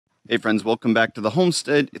Hey friends, welcome back to the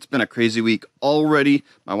homestead. It's been a crazy week already.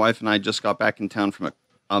 My wife and I just got back in town from an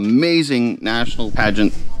amazing national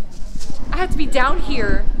pageant. I have to be down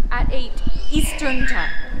here at 8 Eastern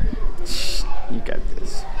time. You got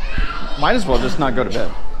this. Might as well just not go to bed.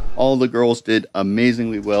 All the girls did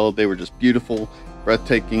amazingly well. They were just beautiful,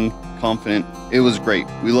 breathtaking, confident. It was great.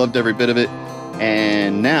 We loved every bit of it.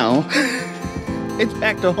 And now it's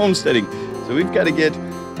back to homesteading. So we've got to get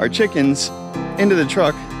our chickens into the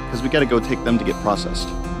truck because we got to go take them to get processed.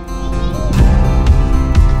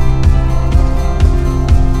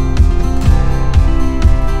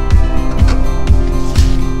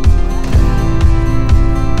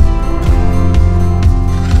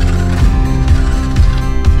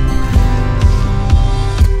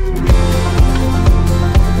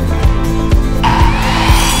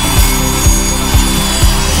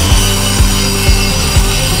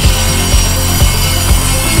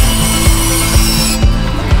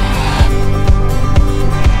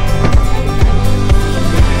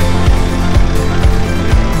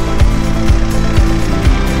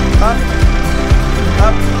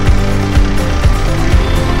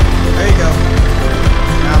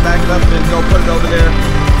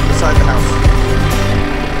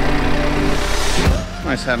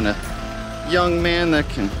 Nice having a young man that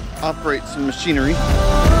can operate some machinery.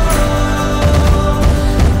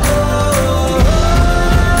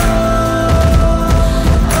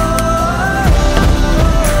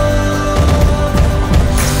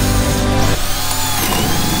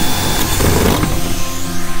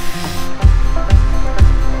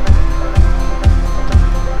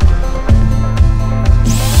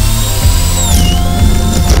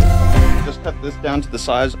 This down to the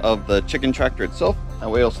size of the chicken tractor itself. That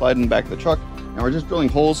way it'll slide in the back of the truck. And we're just drilling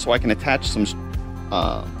holes so I can attach some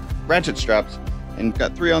ratchet straps. And we've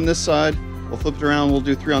got 3 on this side. We'll flip it around, we'll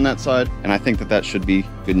do 3 on that side. And I think that that should be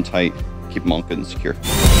good and tight. Keep them all good and secure.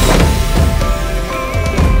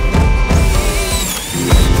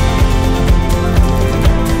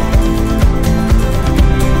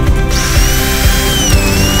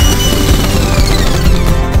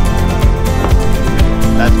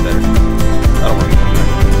 That's better. That'll work.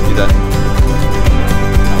 Do that.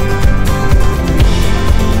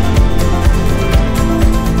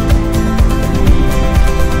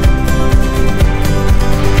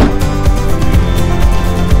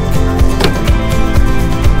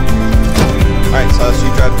 Alright, so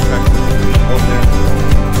you drive the tractor over there.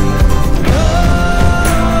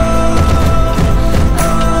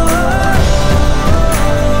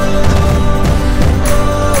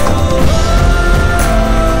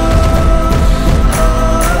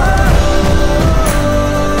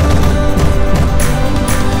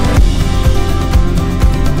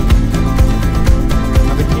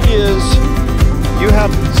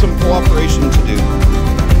 Some cooperation to do.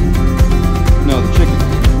 No, the chicken.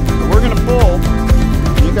 So we're gonna pull,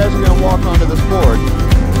 and you guys are gonna walk onto this board.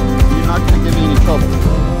 You're not gonna give me any trouble.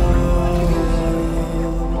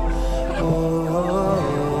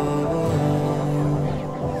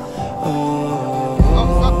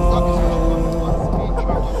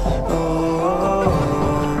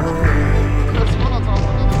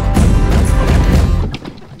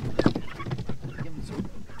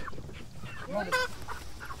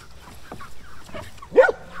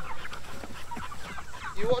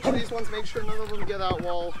 You watch these ones, make sure none of them get out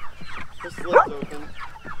while this lid's open.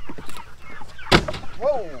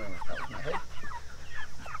 Whoa! That was my head.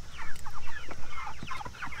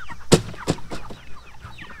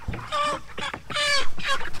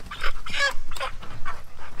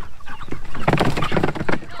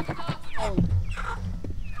 Oh.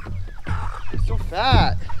 You're so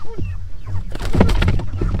fat.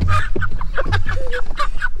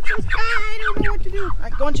 I don't know what to do.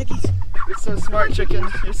 Alright, go on, chickies. You're so smart, chicken.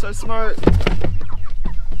 You're so smart. So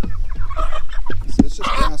it's just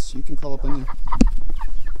grass. You can crawl up on you.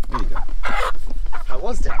 There you go. I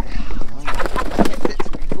was down there. I can't fit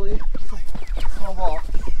too easily. Small ball.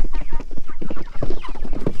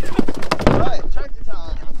 Alright, tractor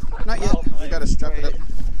time. Not yet. We gotta strap it up.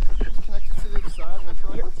 Connect it to the other side, and I feel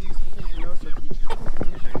like that's a useful thing to know so that you can.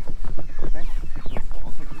 Okay.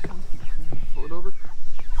 I'll take this one. Pull it over.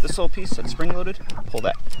 This little piece that's spring loaded, pull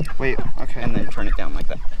that. Wait, okay. And then turn it down like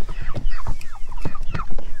that.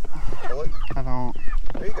 Pull it. I don't.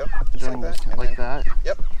 There you go. Just like that. And like that?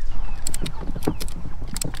 Yep.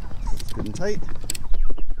 It's good and tight.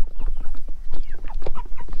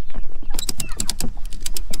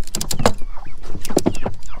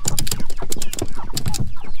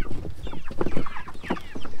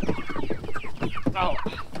 Oh,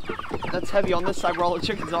 that's heavy on this side where all the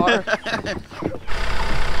chickens are.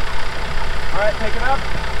 All right, take it up.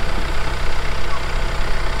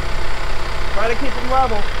 Try to keep them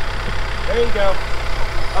level. There you go.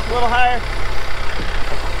 Up a little higher.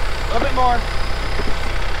 A little bit more.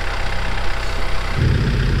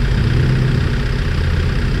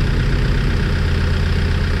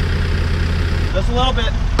 Just a little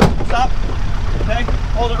bit. Stop. Okay,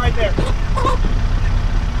 hold it right there.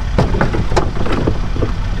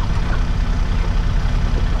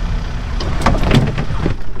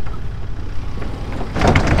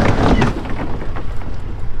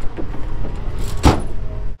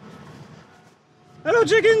 Hello,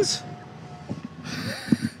 chickens.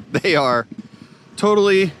 They are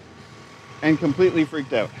totally and completely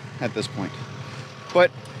freaked out at this point. But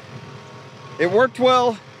it worked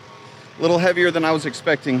well. A little heavier than I was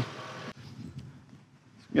expecting.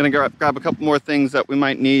 I'm gonna grab a couple more things that we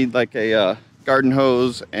might need, like a garden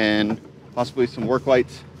hose and possibly some work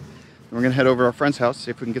lights. And we're gonna head over to our friend's house,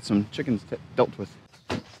 see if we can get some chickens dealt with.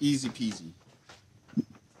 Easy peasy.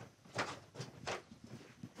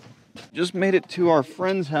 Just made it to our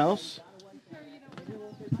friend's house.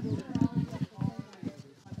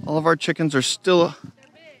 All of our chickens are still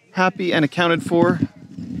happy and accounted for.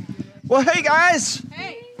 Well, hey guys!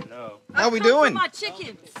 Hey! How we doing? My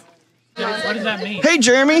chickens. What does that mean? Hey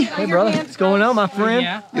Jeremy! Hey brother, what's going on, my friend?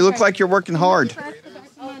 Yeah. You look like you're working hard.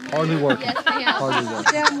 Hardly working. Hardly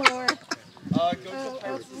working. Down lower.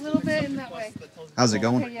 A little bit in that way. How's it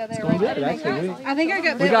going? Yeah, there. Going good, actually. I think I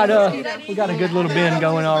got. We got a good little bin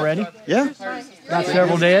going already. Yeah? Got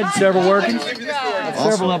several dead, several working. Got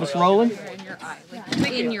several of us rolling.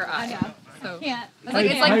 In your eye. So. Can't.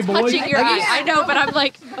 Like, it's like boys. touching your eye. I know, but I'm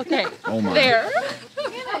like, okay, Oh my. there.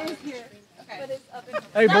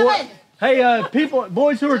 Hey boy, hey people,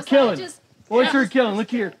 boys who are killing,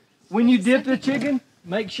 look here. When you dip the chicken,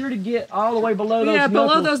 make sure to get all the way below those knuckles.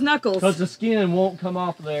 below those knuckles. Because the skin won't come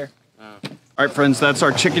off of there. All right, friends, that's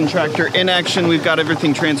our chicken tractor in action. We've got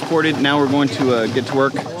everything transported. Now we're going to get to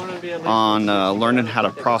work on learning how to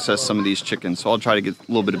process some of these chickens. So I'll try to get a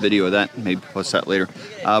little bit of video of that, maybe post that later.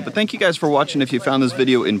 But thank you guys for watching. If you found this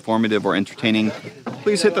video informative or entertaining,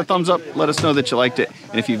 please hit the thumbs up. Let us know that you liked it.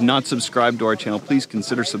 And if you've not subscribed to our channel, please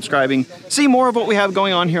consider subscribing. See more of what we have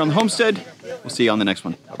going on here on the Homestead. We'll see you on the next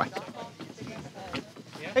one. Bye-bye.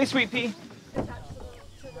 Hey, Sweet Pea.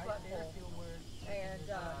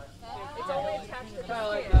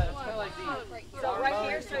 So right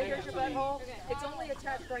here, so here's your butthole. It's only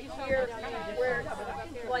attached right here where,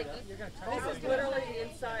 like, this is literally the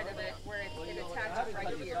inside of it where it attaches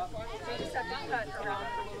right here. So you just have to cut around.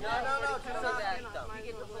 So that you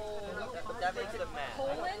get the whole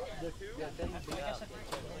hole in.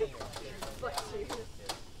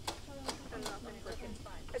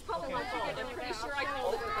 It's probably my fault. I'm pretty sure I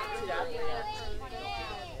called it right today.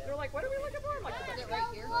 They're like, what are we looking for? I'm like, the right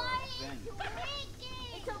here.